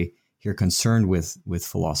necessarily here concerned with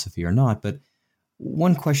philosophy or not. But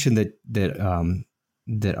one question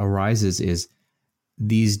that arises is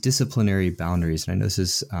these disciplinary boundaries. And I know this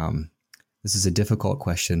is a difficult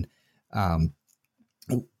question.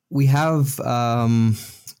 We have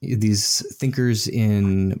these thinkers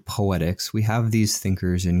in poetics. We have these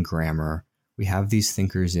thinkers in grammar. We have these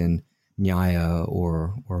thinkers in nyaya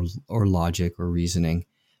or logic or reasoning.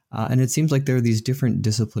 And it seems like there are these different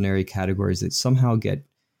disciplinary categories that somehow get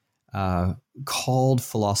called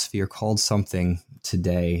philosophy or called something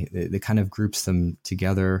today that kind of groups them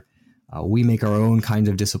together. We make our own kind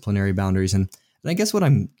of disciplinary boundaries. And I guess what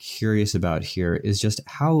I'm curious about here is just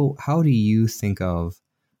how do you think of,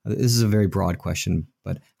 this is a very broad question,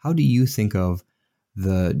 but how do you think of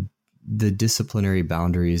the disciplinary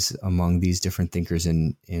boundaries among these different thinkers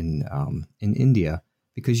in India?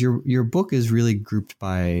 Because your book is really grouped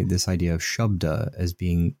by this idea of shabda as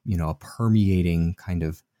being, a permeating kind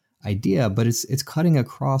of idea, but it's cutting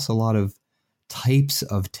across a lot of types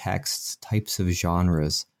of texts, types of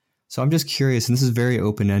genres. So I'm just curious, and this is very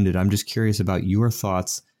open-ended, I'm just curious about your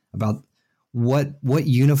thoughts about what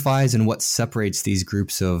unifies and what separates these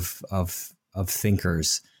groups of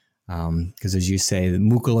thinkers? Because as you say, the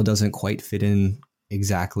Mukkula doesn't quite fit in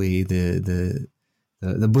exactly. The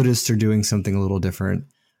Buddhists are doing something a little different.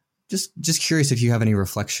 Just curious if you have any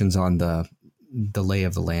reflections on the lay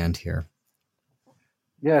of the land here.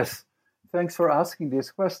 Yes, thanks for asking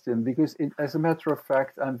this question, because as a matter of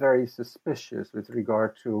fact, I'm very suspicious with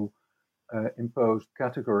regard to imposed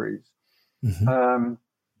categories. Mm-hmm.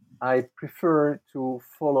 I prefer to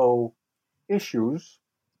follow issues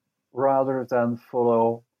rather than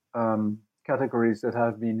follow categories that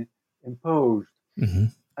have been imposed. Mm-hmm.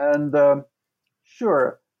 And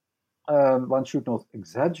sure, one should not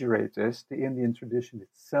exaggerate this. The Indian tradition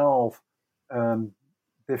itself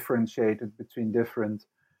differentiated between different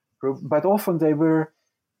groups, but often they were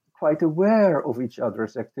quite aware of each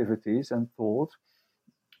other's activities and thought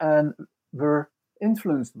and were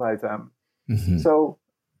influenced by them. Mm-hmm. So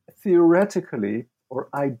theoretically or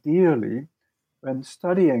ideally, when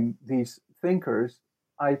studying these thinkers,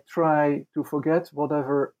 I try to forget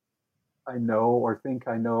whatever I know or think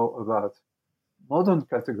I know about modern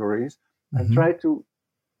categories, mm-hmm. and try to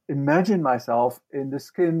imagine myself in the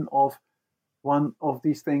skin of one of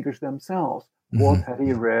these thinkers themselves. Mm-hmm. What had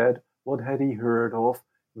he read? What had he heard of?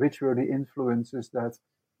 Which were the influences that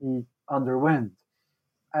he underwent?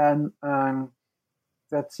 And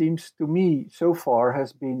that seems to me so far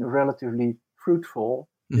has been relatively fruitful,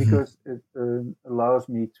 mm-hmm. because it allows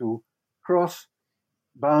me to cross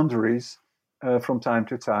boundaries from time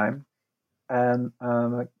to time and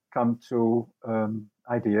come to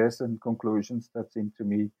ideas and conclusions that seem to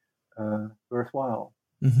me worthwhile.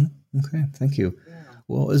 Mm-hmm. Okay, thank you. Yeah.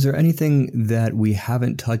 Well, is there anything that we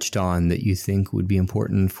haven't touched on that you think would be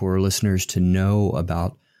important for listeners to know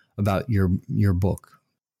about your book?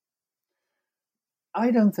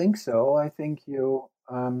 I don't think so. I think you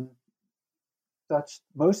touched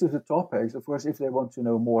most of the topics. Of course, if they want to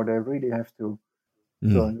know more, they really have to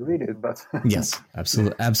go and read it. But yes,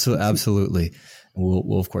 absolutely.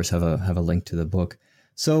 We'll of course have a link to the book.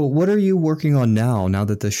 So, what are you working on now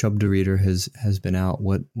that the Shabda Reader has been out?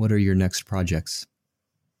 What are your next projects?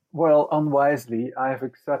 Well, unwisely, I have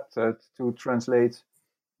accepted to translate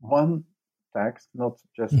one text, not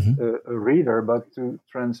just mm-hmm. a reader, but to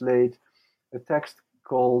translate a text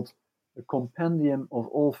called The Compendium of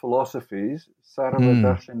All Philosophies, Sarva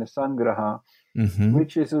Darshana Sangraha, mm-hmm.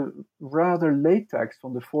 which is a rather late text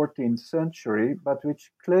from the 14th century, but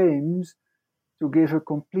which claims to give a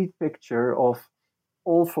complete picture of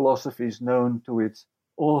all philosophies known to its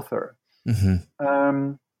author.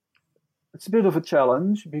 Mm-hmm. It's a bit of a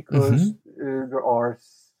challenge because mm-hmm. There are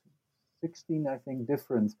 16, I think,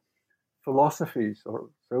 different philosophies or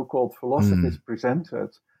so-called philosophies presented.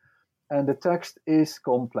 And the text is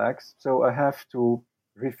complex, so I have to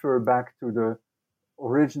refer back to the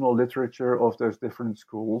original literature of those different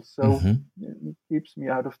schools. So mm-hmm. it keeps me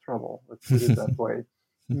out of trouble, let's put it that way.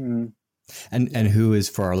 Mm. And who is,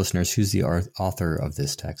 for our listeners, who's the author of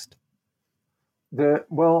this text?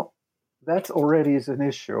 Well, that already is an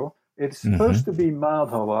issue. It's supposed mm-hmm. to be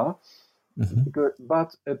Madhava, mm-hmm.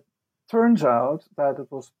 but it turns out that it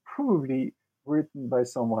was probably written by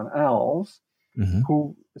someone else mm-hmm.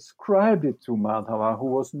 who ascribed it to Madhava, who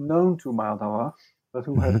was known to Madhava, but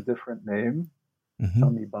who mm-hmm. had a different name,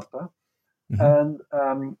 Sami Bhatta.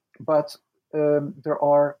 Mm-hmm. But there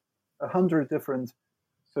are 100 different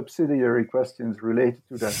subsidiary questions related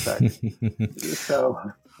to that text. So,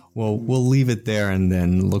 well, we'll leave it there and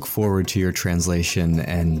then look forward to your translation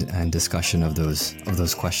and discussion of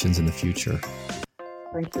those questions in the future.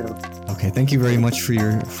 Thank you. Okay, thank you very much for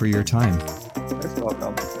your time. You're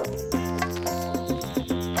welcome.